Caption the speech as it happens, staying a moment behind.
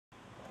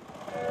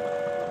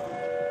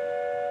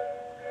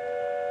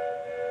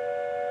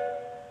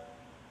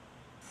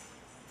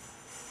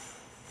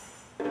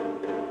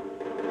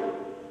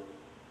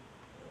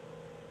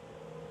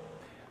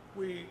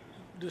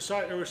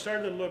we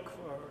started to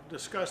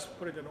discuss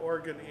putting an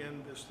organ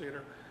in this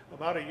theater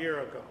about a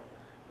year ago,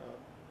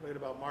 late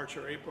about March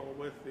or April,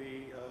 with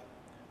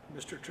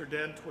Mr.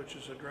 Turdent, which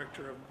is a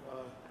director of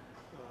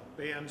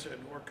bands and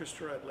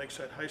orchestra at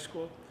Lakeside High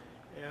School,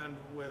 and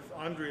with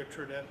Andrea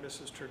Turdent,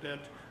 Mrs.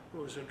 Turdent,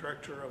 who is a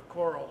director of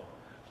choral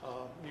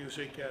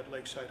music at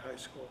Lakeside High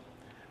School.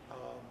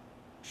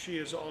 She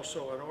is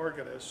also an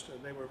organist,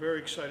 and they were very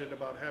excited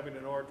about having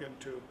an organ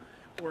to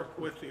work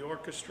with the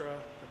orchestra,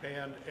 the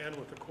band, and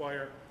with the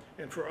choir,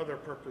 and for other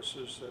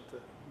purposes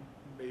that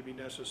may be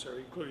necessary,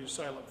 including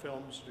silent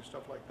films and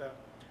stuff like that.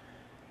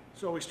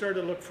 So we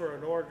started to look for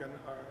an organ.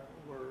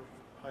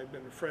 I've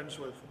been friends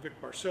with Vic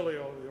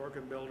Marsilio, the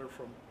organ builder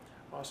from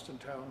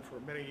Austintown, for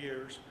many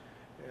years,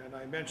 and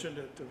I mentioned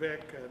it to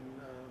Vic, and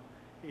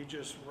he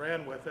just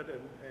ran with it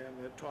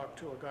and had talked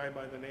to a guy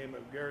by the name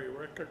of Gary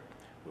Rickert,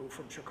 who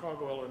from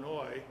Chicago,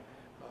 Illinois,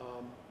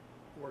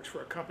 works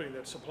for a company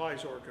that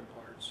supplies organ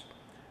parts,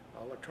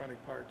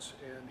 electronic parts,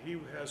 and he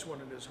has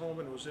one in his home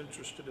and was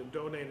interested in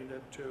donating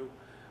it to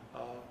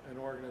an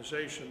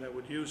organization that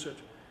would use it,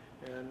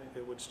 and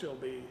it would still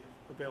be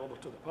available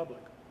to the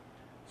public.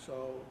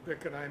 So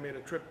Vic and I made a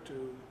trip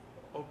to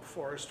Oak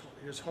Forest,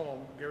 his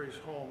home, Gary's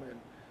home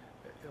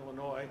in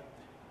Illinois,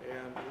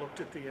 and looked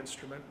at the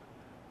instrument,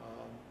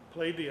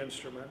 played the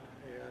instrument,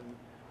 and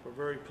were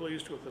very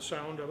pleased with the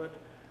sound of it,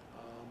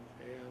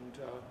 and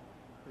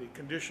the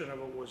condition of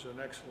it was in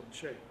excellent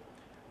shape.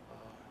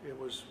 It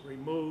was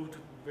removed,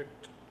 Vic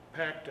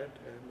packed it,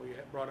 and we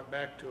brought it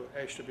back to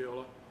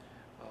Ashtabula.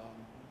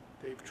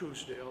 Dave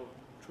Truesdale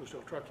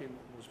Trucking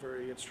was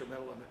very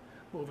instrumental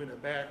in moving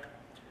it back.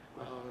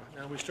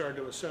 And we started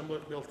to assemble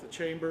it, built the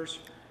chambers,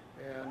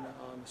 and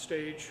on the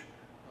stage,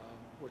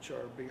 which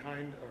are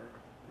behind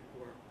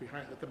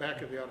at the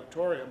back of the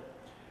auditorium,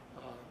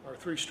 are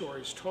 3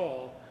 stories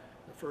tall.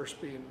 The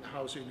first being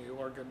housing the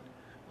organ,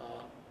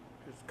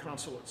 the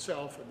console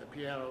itself, and the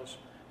pianos,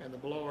 and the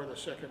blower. The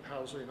second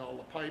housing all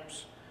the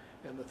pipes,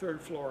 and the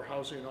 3rd floor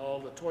housing all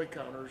the toy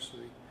counters,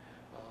 the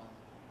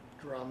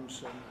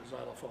drums and the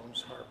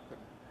xylophones, harp, and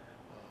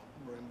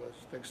marimbas,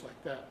 things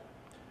like that.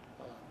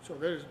 So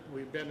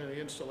we've been in the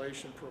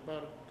installation for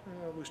about,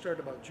 we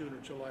started about June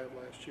or July of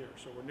last year,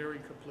 so we're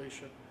nearing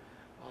completion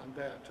on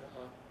that.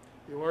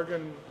 The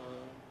organ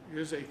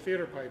is a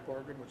theater pipe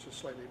organ, which is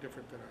slightly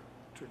different than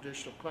a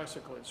traditional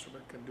classical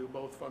instrument, can do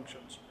both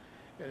functions.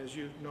 And as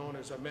you've known,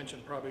 as I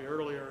mentioned probably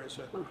earlier, is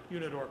a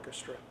unit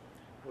orchestra,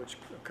 which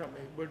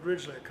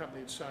originally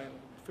accompanied silent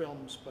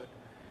films, but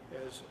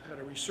has had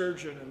a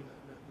resurgence in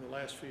the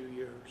last few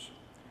years.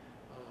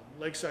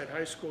 Lakeside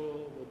High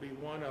School will be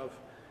one of,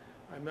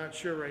 I'm not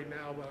sure right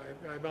now,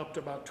 but I'm up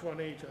to about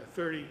 20 to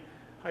 30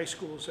 high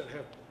schools that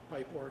have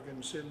pipe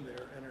organs in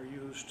there and are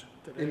used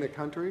today. In the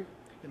country?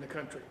 In the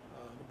country.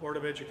 The Board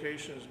of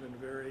Education has been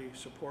very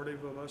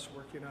supportive of us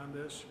working on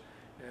this,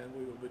 and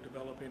we will be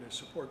developing a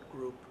support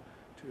group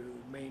to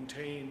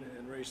maintain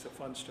and raise the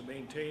funds to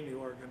maintain the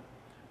organ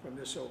from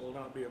this, so it will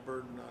not be a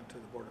burden onto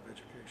the Board of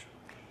Education.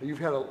 You've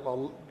had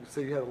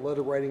you had a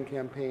letter writing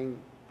campaign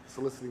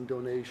soliciting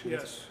donations.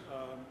 Yes.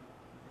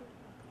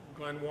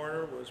 Glenn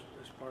Warner was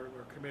part of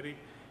our committee.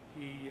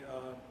 He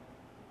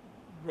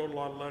wrote a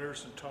lot of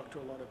letters and talked to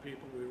a lot of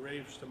people. We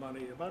raised the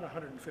money, about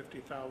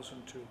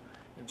 $150,000 to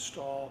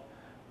install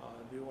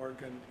the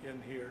organ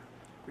in here,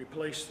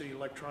 replace the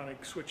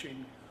electronic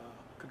switching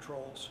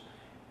controls,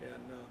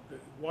 and the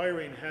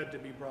wiring had to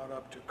be brought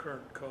up to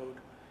current code.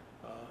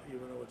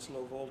 Even though it's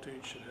low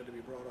voltage, it had to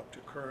be brought up to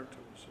current. It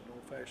was an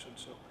old-fashioned,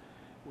 so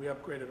we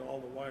upgraded all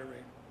the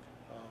wiring.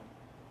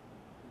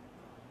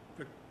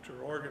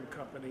 Victor Organ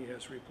Company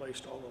has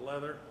replaced all the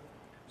leather,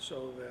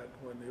 so that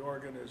when the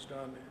organ is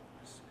done,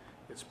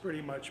 it's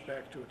pretty much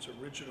back to its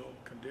original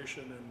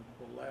condition and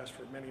will last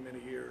for many, many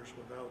years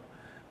without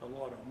a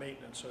lot of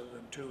maintenance other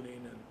than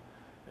tuning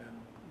and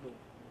little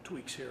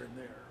tweaks here and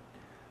there.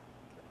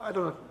 I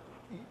don't know,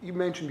 you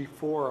mentioned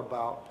before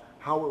about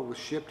how it was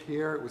shipped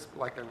here. It was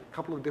like a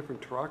couple of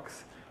different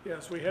trucks.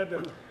 Yes, we had to,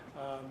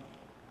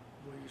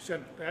 we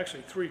sent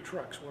actually 3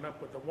 trucks, one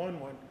up with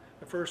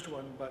the first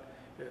one, but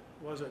it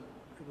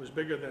was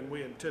bigger than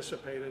we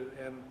anticipated,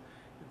 and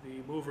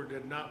the mover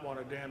did not want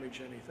to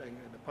damage anything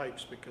in the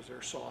pipes because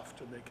they're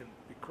soft and they can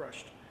be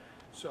crushed.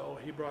 So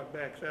he brought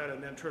back that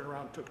and then turned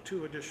around and took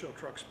 2 additional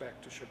trucks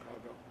back to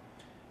Chicago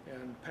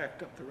and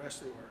packed up the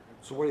rest of the organ.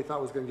 So what he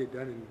thought was going to get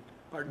done in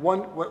Pardon?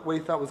 what he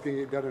thought was going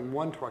to get done in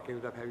 1 truck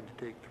ended up having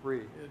to take 3.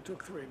 It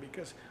took 3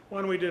 because,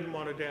 one, we didn't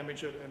want to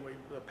damage it, and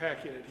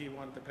packing it, he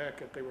wanted to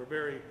pack it. They were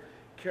very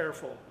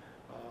careful.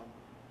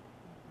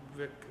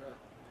 Vic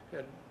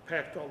had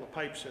packed all the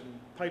pipes in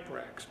pipe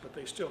racks, but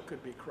they still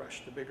could be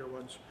crushed, the bigger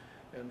ones.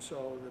 And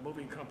so the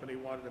moving company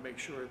wanted to make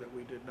sure that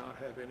we did not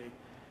have any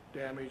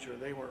damage, or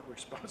they weren't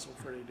responsible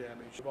for any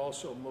damage. We've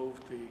also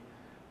moved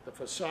the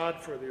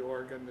facade for the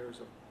organ. There's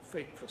a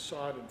fake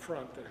facade in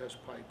front that has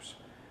pipes.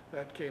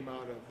 That came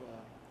out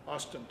of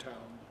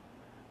Austintown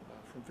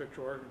from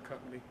Victor Organ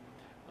Company.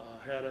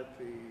 Had it.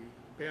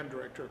 The band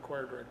director,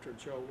 choir director,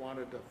 Joe,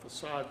 wanted a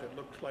facade that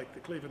looked like the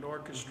Cleveland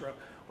Orchestra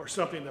or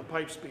something, the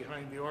pipes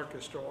behind the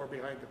orchestra or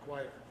behind the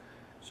choir.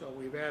 So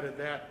we've added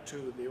that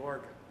to the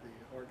organ.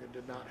 The organ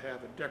did not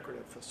have a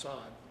decorative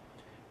facade.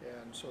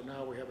 And so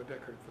now we have a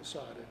decorative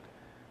facade.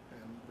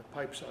 And the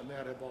pipes on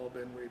that have all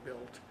been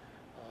rebuilt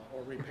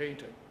or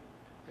repainted.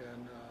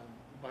 And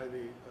by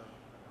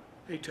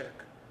the ATEC,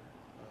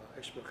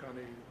 Eshkol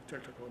County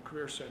Technical and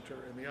Career Center,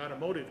 and the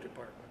automotive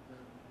department.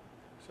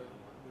 So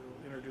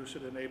we'll introduce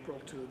it in April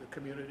to the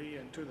community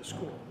and to the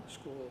school. The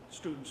school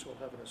students will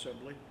have an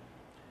assembly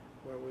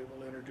where we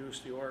will introduce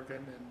the organ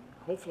and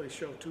hopefully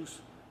show 2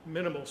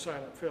 minimal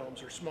silent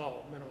films, or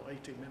small, minimal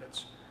 18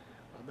 minutes,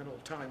 minimal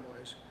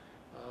time-wise.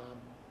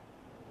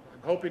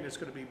 I'm hoping it's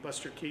going to be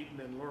Buster Keaton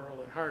and Laurel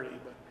and Hardy,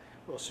 but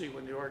we'll see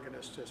when the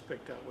organist has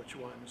picked out which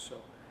ones. So,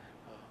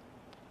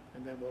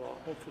 and then we'll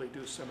hopefully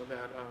do some of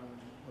that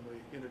when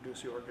we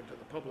introduce the organ to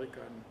the public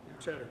on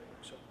Saturday.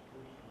 So.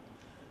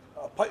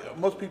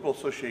 Most people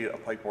associate a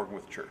pipe organ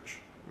with church.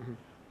 Mm-hmm.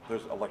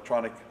 There's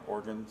electronic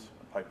organs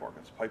and pipe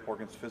organs. Pipe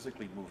organs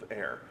physically move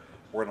air,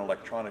 where an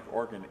electronic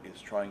organ is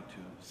trying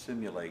to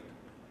simulate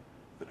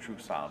the true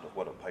sound of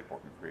what a pipe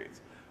organ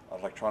creates.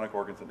 Electronic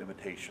organ's an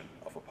imitation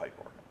of a pipe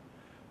organ.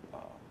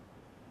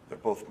 They're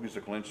both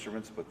musical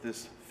instruments, but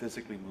this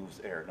physically moves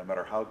air. No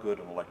matter how good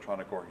an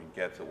electronic organ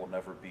gets, it will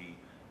never be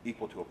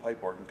equal to a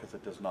pipe organ because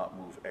it does not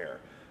move air.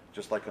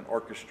 Just like an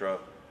orchestra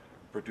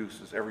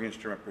produces, every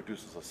instrument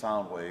produces a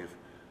sound wave,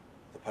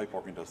 the pipe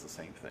organ does the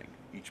same thing.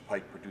 Each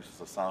pipe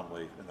produces a sound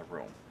wave in the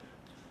room.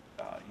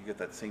 You get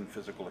that same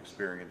physical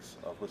experience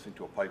of listening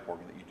to a pipe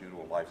organ that you do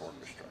to a live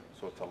orchestra.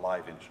 So it's a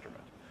live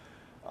instrument.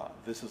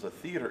 This is a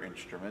theater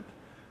instrument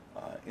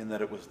in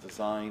that it was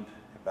designed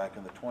back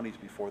in the 20s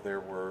before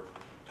there were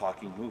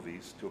talking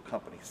movies to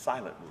accompany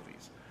silent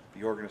movies.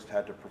 The organist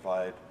had to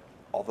provide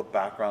all the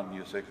background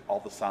music, all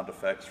the sound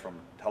effects from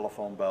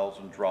telephone bells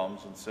and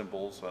drums and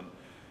cymbals and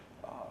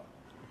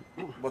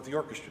what the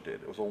orchestra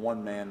did. It was a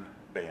one-man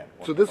band.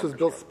 So this was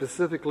built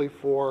specifically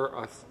for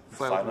a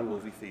silent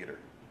movie theater.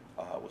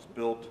 It was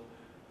built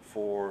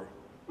for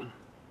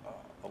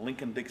the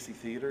Lincoln-Dixie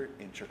Theater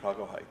in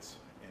Chicago Heights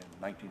in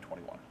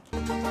 1921.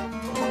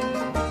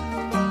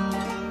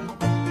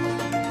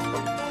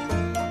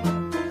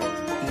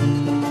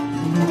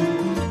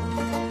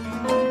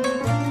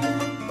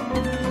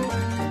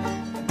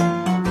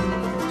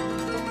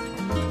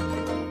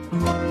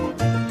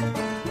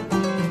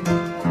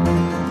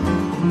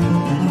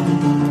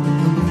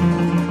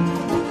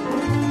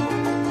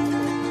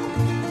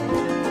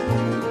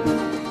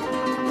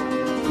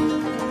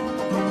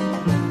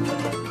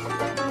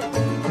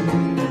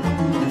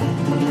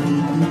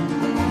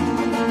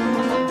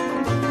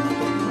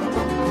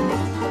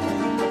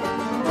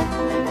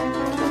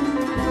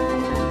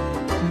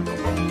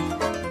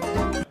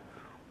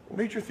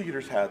 Major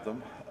theaters had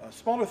them.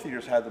 Smaller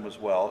theaters had them as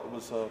well. It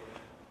was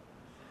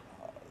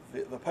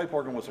the pipe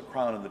organ was a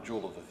crown and the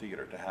jewel of the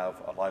theater to have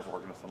a live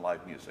organist and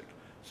live music.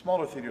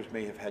 Smaller theaters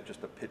may have had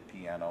just a pit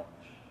piano.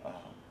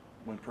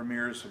 When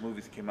premieres of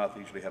movies came out,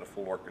 they usually had a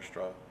full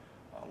orchestra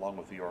along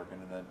with the organ,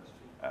 and then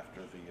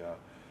after the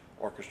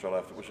orchestra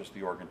left, it was just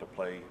the organ to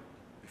play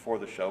before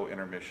the show,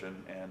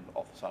 intermission, and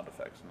all the sound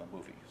effects in the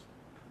movies.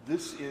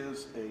 This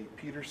is a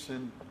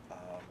Peterson.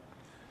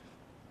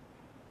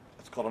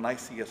 It's called an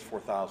ICS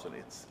 4000.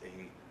 It's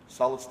a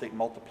solid-state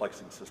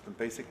multiplexing system.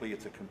 Basically,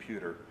 it's a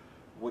computer.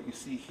 What you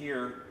see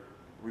here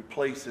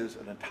replaces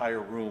an entire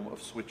room of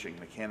switching,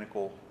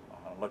 mechanical,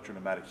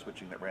 electro-pneumatic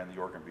switching that ran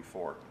the organ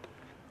before.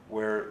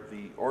 Where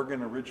the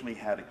organ originally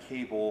had a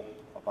cable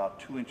about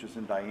 2 inches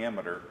in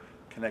diameter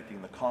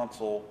connecting the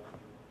console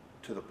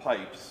to the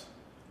pipes,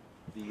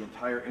 the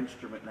entire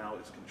instrument now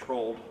is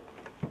controlled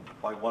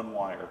by one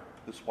wire.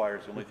 This wire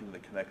is the only thing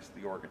that connects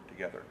the organ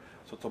together.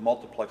 So it's a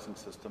multiplexing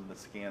system that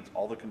scans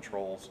all the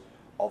controls,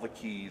 all the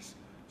keys,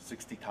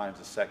 60 times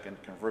a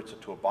second, converts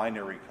it to a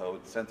binary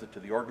code, sends it to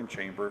the organ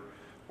chamber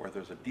where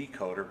there's a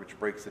decoder which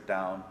breaks it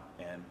down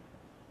and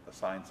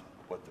assigns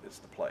what is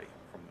to play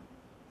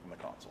from the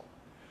console.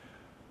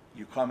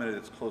 You commented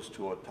it's close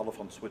to a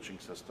telephone switching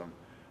system.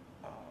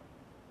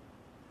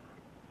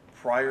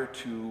 Prior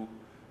to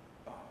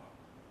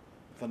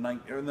in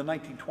the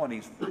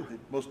 1920s, the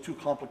most two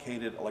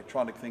complicated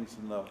electronic things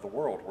in the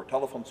world were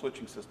telephone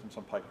switching systems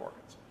and pipe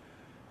organs.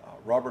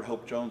 Robert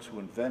Hope Jones, who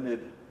invented,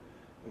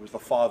 it was the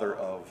father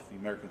of the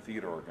American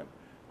theater organ,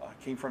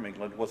 came from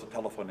England, was a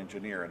telephone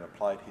engineer, and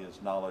applied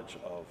his knowledge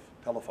of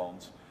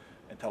telephones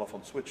and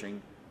telephone switching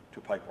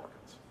to pipe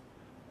organs.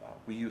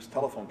 We use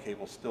telephone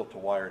cables still to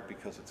wire it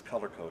because it's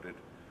color-coded.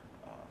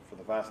 For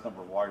the vast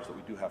number of wires that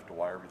we do have to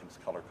wire, everything's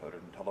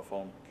color-coded, and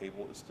telephone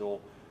cable is still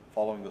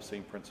following those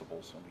same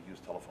principles, and we use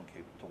telephone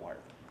cable to wire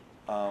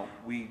them.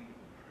 We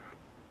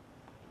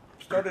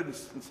started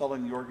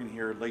installing the organ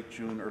here late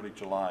June, early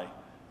July.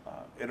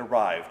 It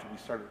arrived. We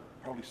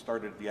probably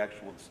started the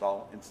actual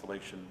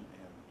installation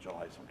in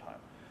July sometime.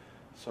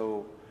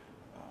 So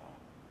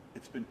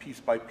it's been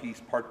piece by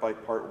piece, part by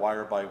part,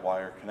 wire by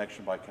wire,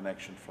 connection by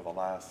connection for the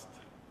last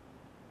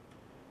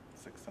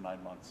 6 to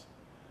 9 months.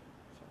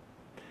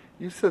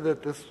 You said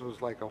that this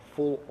was like a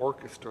full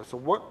orchestra, so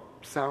what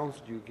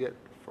sounds do you get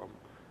from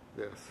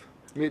this?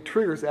 I mean, it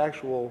triggers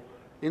actual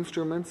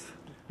instruments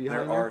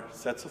behind There are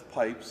sets of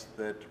pipes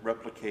that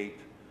replicate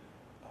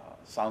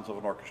sounds of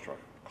an orchestra.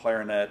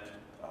 Clarinet,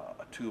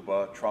 a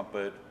tuba,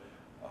 trumpet,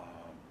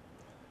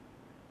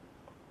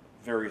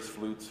 various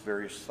flutes,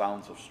 various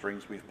sounds of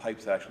strings. We have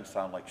pipes that actually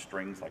sound like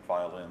strings, like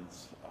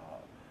violins.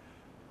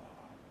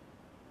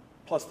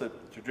 Plus the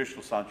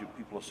traditional sounds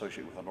people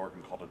associate with an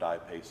organ called a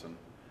diapason.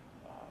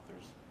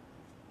 There's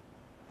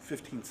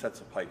 15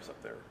 sets of pipes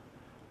up there,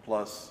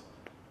 plus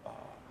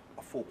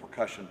a full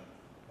percussion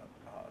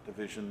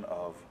division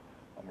of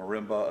a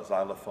marimba, a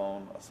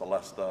xylophone, a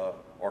celesta,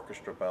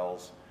 orchestra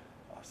bells,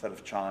 a set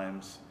of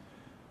chimes,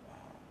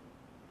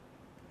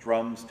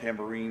 drums,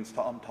 tambourines,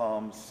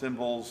 tom-toms,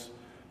 cymbals,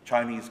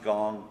 Chinese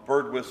gong,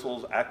 bird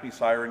whistles, acme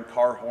siren,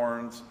 car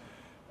horns,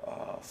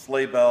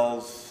 sleigh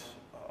bells,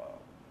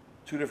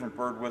 2 different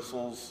bird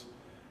whistles.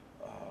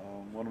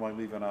 What am I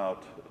leaving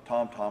out?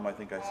 Tom-tom, I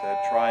think I said,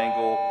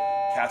 triangle,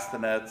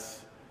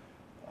 castanets,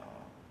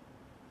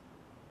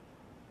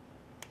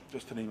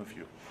 just to name a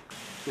few.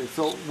 Okay,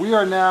 so we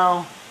are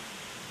now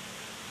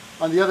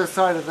on the other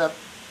side of that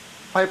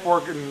pipe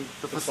organ,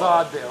 the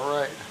facade there,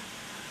 right?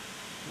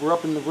 We're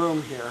up in the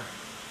room here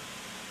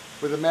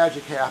where the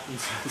magic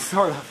happens,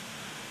 sort of.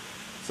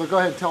 So go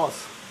ahead and tell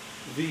us.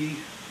 The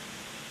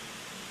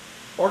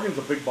organ's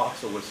a big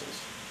box of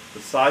whistles.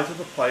 The size of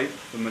the pipe,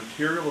 the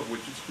material of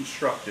which it's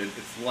constructed,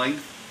 its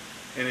length,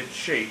 and its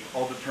shape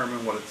all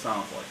determine what it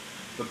sounds like.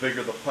 The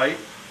bigger the pipe,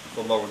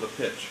 the lower the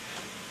pitch.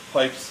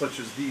 Pipes such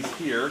as these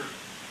here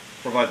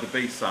provide the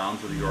bass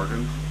sounds of the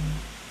organ.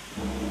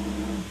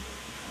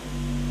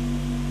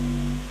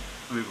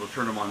 Maybe we'll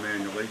turn them on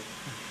manually.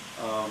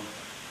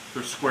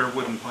 They're square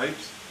wooden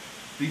pipes.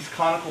 These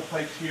conical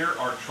pipes here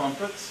are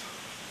trumpets.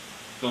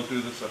 Don't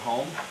do this at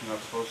home, you're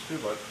not supposed to,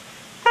 but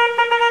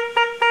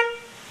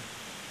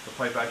the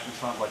pipe actually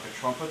sounds like a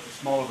trumpet. The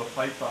smaller the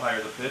pipe, the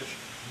higher the pitch.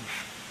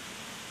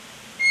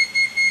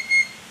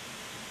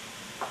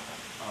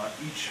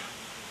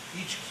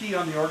 Each key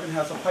on the organ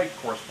has a pipe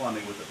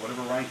corresponding with it,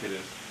 whatever rank it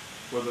is.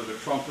 Whether they're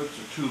trumpets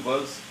or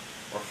tubas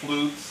or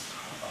flutes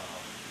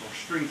or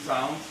string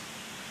sounds,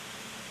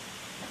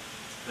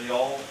 they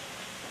all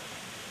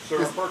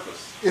serve a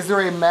purpose. Is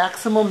there a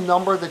maximum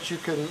number that you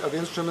can, of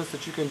instruments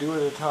that you can do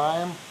at a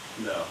time?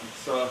 No,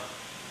 it's just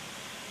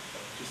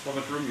how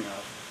much room you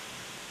have.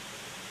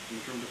 How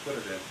much room to put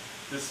it in.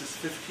 This is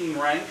 15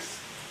 ranks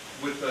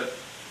with a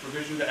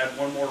provision to add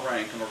 1 more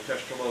rank, an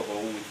orchestral oboe,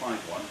 when we find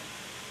one.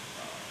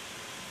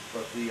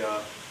 But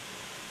there's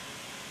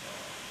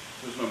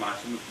no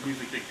maximum.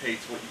 Music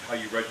dictates how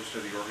you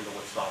register the organ to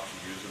what stops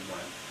you use and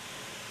when.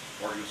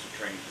 Organists are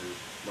trained to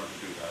learn to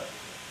do that.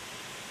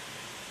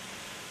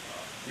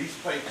 These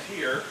pipes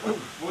here,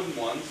 wooden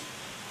ones,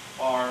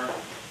 are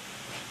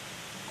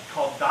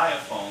called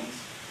diaphones.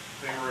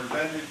 They were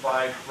invented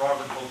by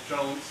Robert Holt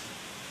Jones,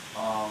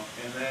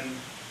 and then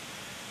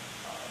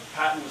the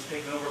patent was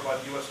taken over by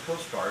the U.S.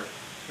 Coast Guard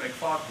to make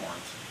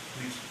foghorns.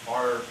 These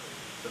are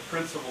the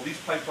principle,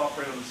 these pipes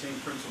operate on the same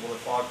principle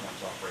that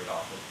foghorns operate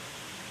off of.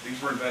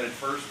 These were invented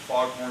first,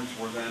 foghorns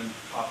were then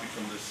copied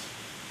from this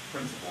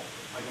principle.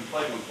 I can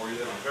play one for you.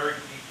 They have a very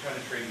deep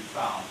penetrating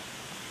sound.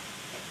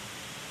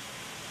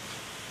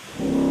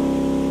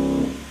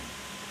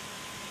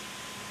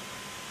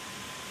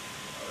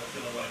 That's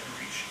in a light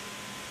reach.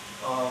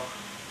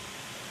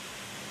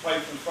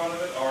 Pipes in front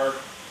of it are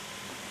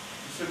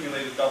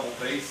simulated double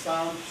bass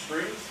sound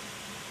strings.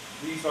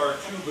 These are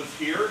tubas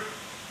here.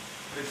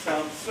 They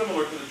sound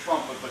similar to the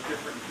trumpet, but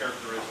different in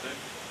characteristic.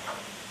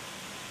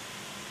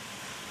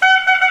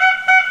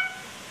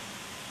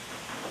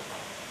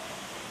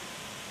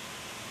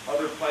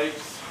 Other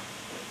pipes,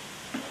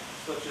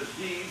 such as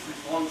these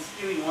long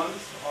skinny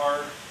ones,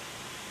 are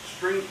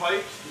string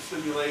pipes to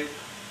simulate,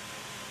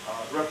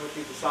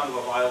 replicate the sound of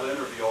a violin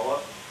or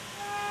viola.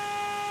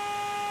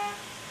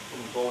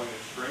 From bowling a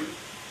string.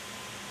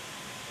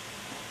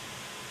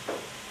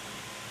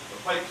 The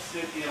pipes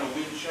sit in a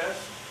wind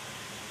chest,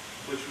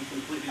 which we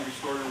completely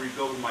restored and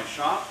rebuilt in my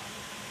shop.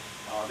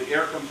 The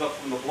air comes up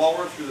from the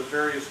blower through the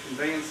various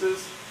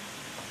conveyances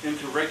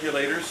into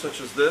regulators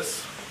such as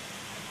this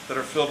that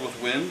are filled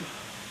with wind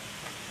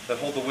that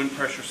hold the wind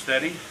pressure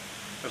steady.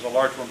 There's a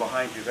large one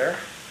behind you there.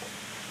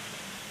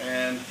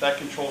 And that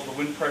controls the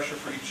wind pressure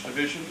for each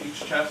division,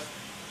 each chest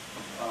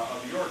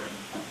of the organ.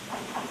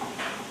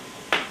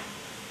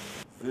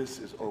 This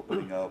is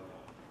opening up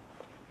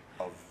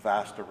a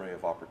vast array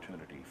of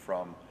opportunity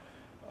from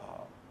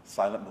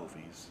silent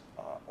movies,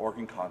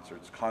 organ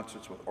concerts,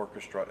 concerts with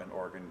orchestra and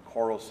organ,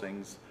 choral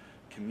sings,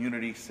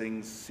 community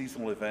sings,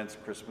 seasonal events,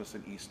 Christmas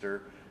and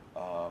Easter,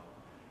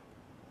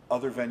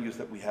 other venues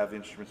that we have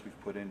instruments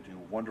we've put into,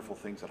 wonderful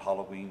things at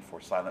Halloween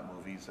for silent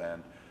movies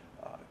and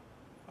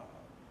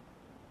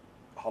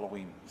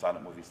Halloween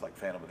silent movies like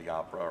Phantom of the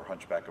Opera or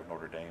Hunchback of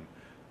Notre Dame.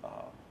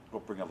 Will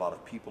bring a lot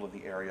of people in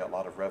the area, a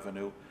lot of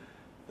revenue.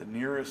 The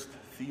nearest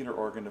theater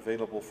organ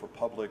available for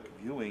public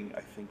viewing,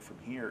 I think, from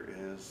here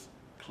is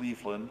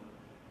Cleveland,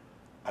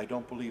 I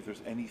don't believe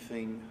there's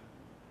anything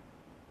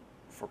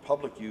for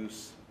public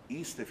use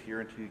east of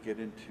here until you get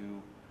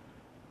into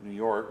New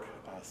York.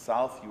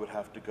 South, you would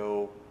have to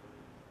go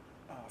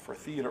for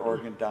theater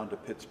organ down to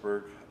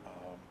Pittsburgh.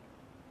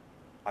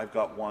 I've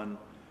got one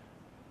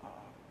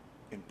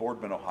in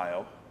Boardman,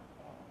 Ohio,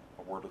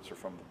 a Wurlitzer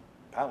from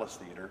the Palace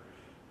Theater,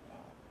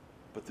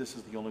 but this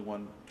is the only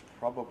one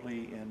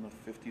probably in a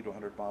 50 to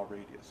 100 mile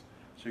radius.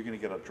 So you're going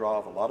to get a draw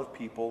of a lot of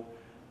people,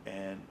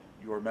 and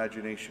your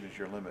imagination is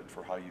your limit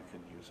for how you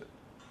can use it.